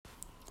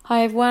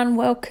Hi everyone,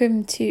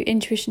 welcome to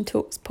Intuition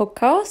Talks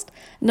podcast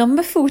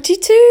number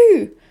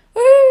 42.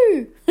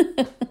 Woo!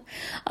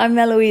 I'm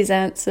Eloise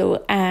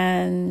Ansell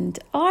and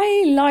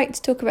I like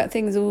to talk about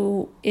things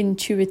all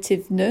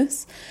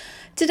intuitiveness.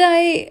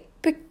 Today,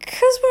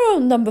 because we're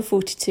on number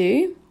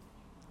 42,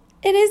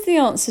 it is the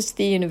answer to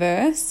the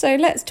universe, so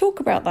let's talk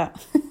about that.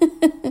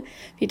 If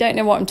you don't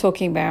know what I'm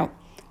talking about,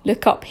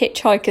 look up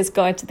Hitchhiker's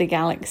Guide to the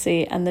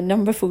Galaxy and the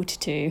number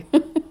 42.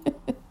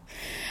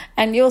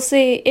 And you'll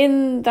see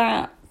in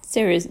that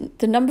series,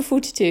 the number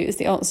 42 is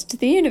the answer to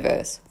the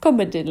universe.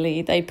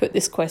 Commonly, they put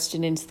this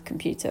question into the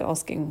computer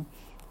asking,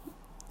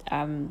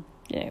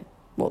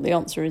 what the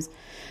answer is.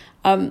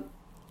 And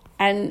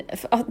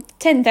for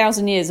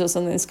 10,000 years or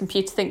something, this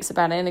computer thinks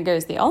about it and it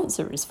goes, the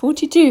answer is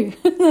 42.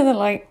 And they're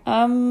like,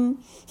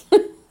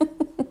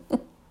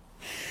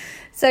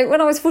 So when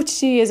I was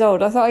 42 years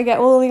old, I thought I'd get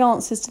all the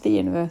answers to the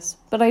universe,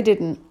 but I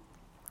didn't.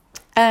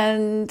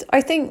 And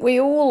I think we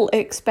all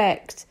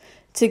expect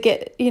to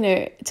get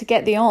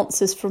the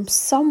answers from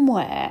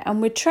somewhere, and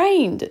we're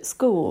trained at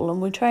school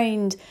and we're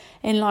trained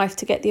in life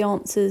to get the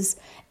answers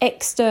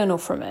external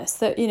from us,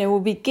 that we'll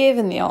be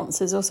given the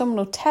answers, or someone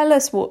will tell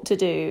us what to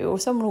do, or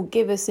someone will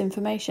give us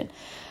information.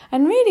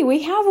 And really,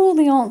 we have all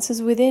the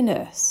answers within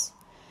us,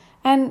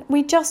 and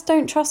we just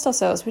don't trust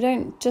ourselves. We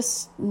don't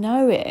just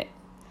know it.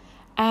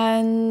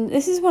 And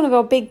this is one of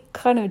our big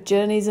kind of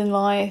journeys in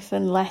life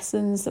and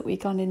lessons that we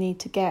kind of need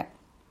to get,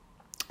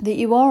 that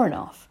you are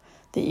enough,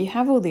 that you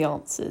have all the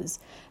answers,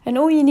 and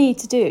all you need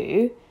to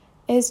do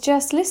is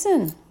just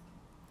listen.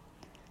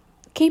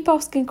 Keep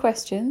asking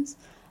questions,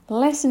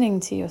 listening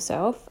to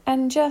yourself,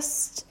 and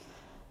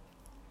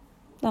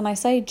I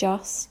say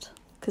just,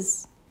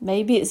 because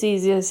maybe it's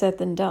easier said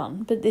than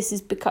done, but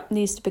this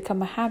needs to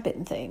become a habit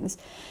in things.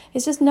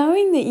 It's just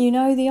knowing that you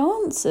know the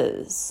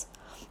answers.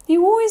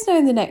 You always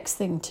know the next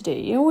thing to do.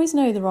 You always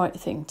know the right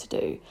thing to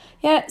do.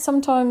 Yeah,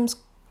 sometimes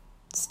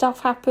stuff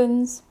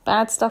happens,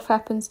 bad stuff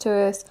happens to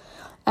us,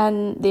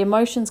 and the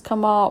emotions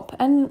come up,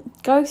 and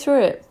go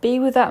through it. Be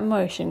with that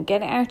emotion.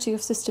 Get it out of your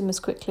system as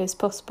quickly as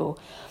possible.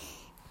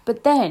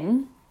 But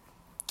then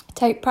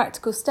take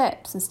practical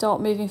steps and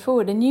start moving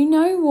forward, and you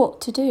know what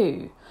to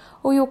do.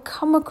 Or you'll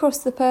come across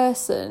the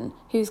person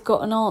who's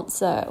got an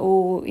answer,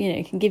 or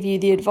can give you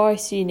the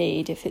advice you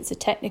need if it's a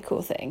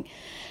technical thing.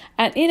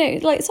 And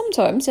like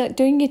sometimes, like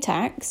doing your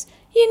tax,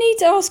 you need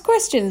to ask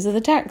questions of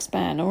the tax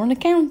man or an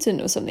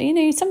accountant or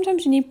something.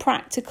 Sometimes you need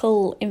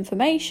practical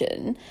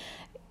information.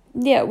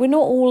 Yeah, we're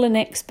not all an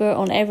expert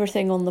on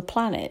everything on the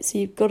planet, so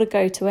you've got to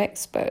go to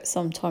experts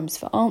sometimes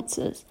for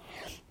answers.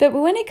 But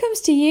when it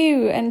comes to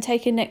you and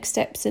taking next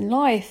steps in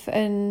life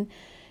and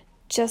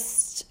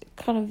just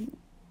kind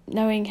of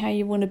knowing how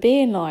you want to be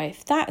in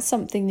life, that's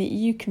something that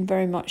you can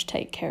very much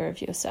take care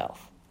of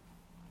yourself.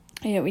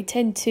 We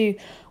tend to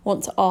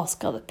want to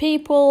ask other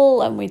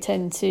people, and we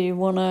tend to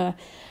want to,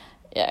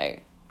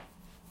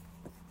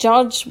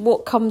 judge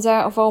what comes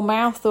out of our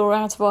mouth or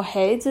out of our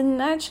heads,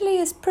 and actually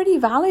it's pretty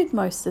valid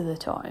most of the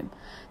time.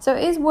 So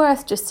it is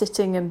worth just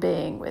sitting and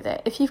being with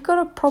it. If you've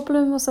got a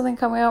problem or something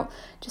coming up,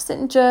 just sit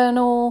and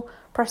journal,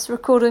 press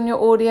record on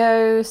your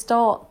audio,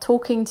 start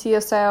talking to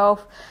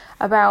yourself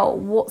about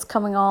what's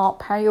coming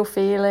up, how you're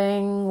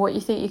feeling, what you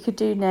think you could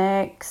do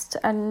next,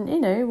 and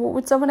what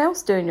would someone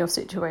else do in your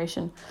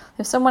situation.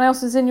 If someone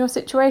else is in your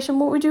situation,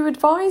 what would you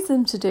advise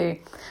them to do?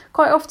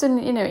 Quite often,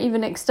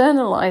 even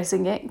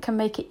externalizing it can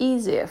make it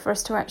easier for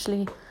us to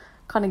actually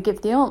kind of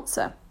give the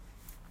answer.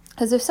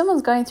 Because if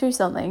someone's going through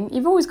something,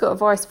 you've always got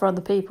advice for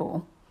other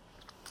people,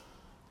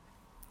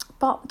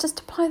 but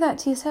just apply that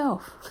to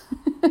yourself.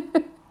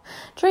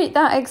 Treat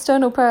that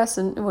external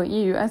person,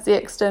 you as the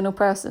external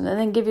person, and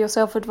then give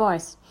yourself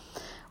advice,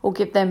 or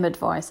give them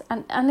advice.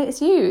 And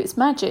it's you, it's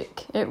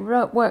magic. It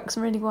works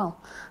really well.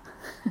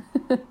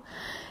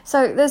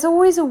 So there's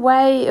always a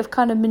way of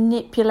kind of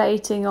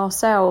manipulating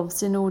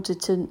ourselves in order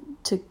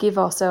to give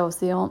ourselves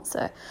the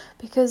answer,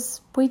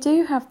 because we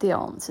do have the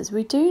answers.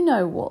 We do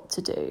know what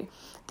to do.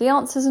 The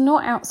answers are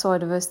not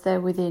outside of us, they're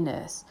within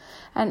us.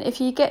 And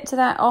if you get to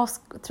that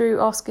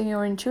through asking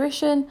your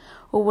intuition,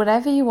 or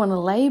whatever you want to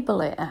label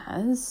it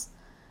as,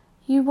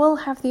 you will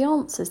have the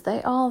answers.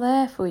 They are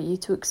there for you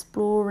to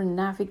explore and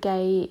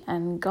navigate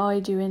and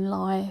guide you in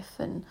life.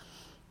 And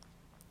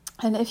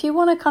if you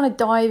want to kind of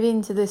dive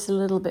into this a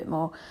little bit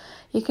more,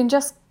 you can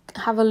just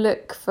have a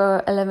look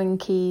for 11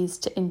 keys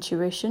to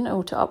intuition,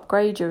 or to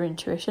upgrade your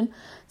intuition.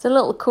 It's a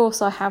little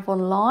course I have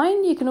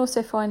online. You can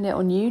also find it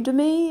on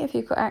Udemy if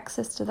you've got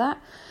access to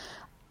that.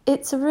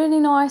 It's a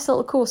really nice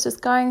little course,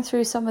 just going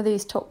through some of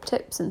these top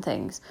tips and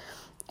things.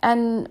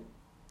 And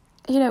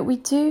we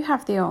do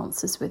have the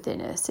answers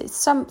within us. It's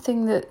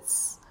something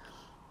that's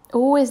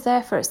always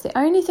there for us. The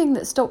only thing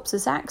that stops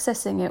us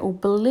accessing it or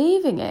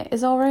believing it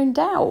is our own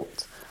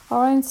doubt,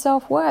 our own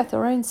self-worth,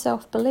 our own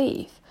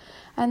self-belief.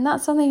 And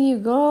that's something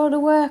you've got to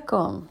work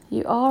on.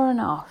 You are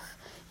enough.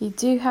 You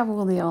do have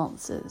all the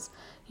answers.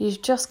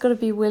 You've just got to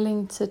be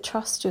willing to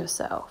trust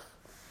yourself.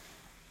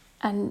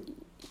 And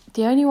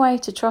the only way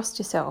to trust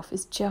yourself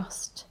is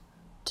just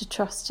to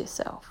trust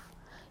yourself.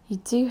 You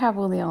do have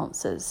all the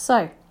answers.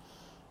 So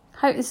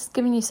Hope this has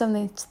given you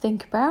something to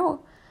think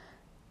about.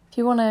 If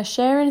you want to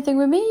share anything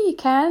with me, you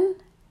can.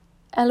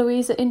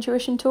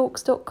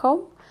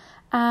 Eloise@intuitiontalks.com,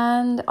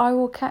 and I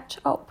will catch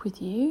up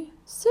with you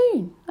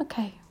soon.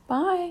 Okay,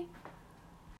 bye.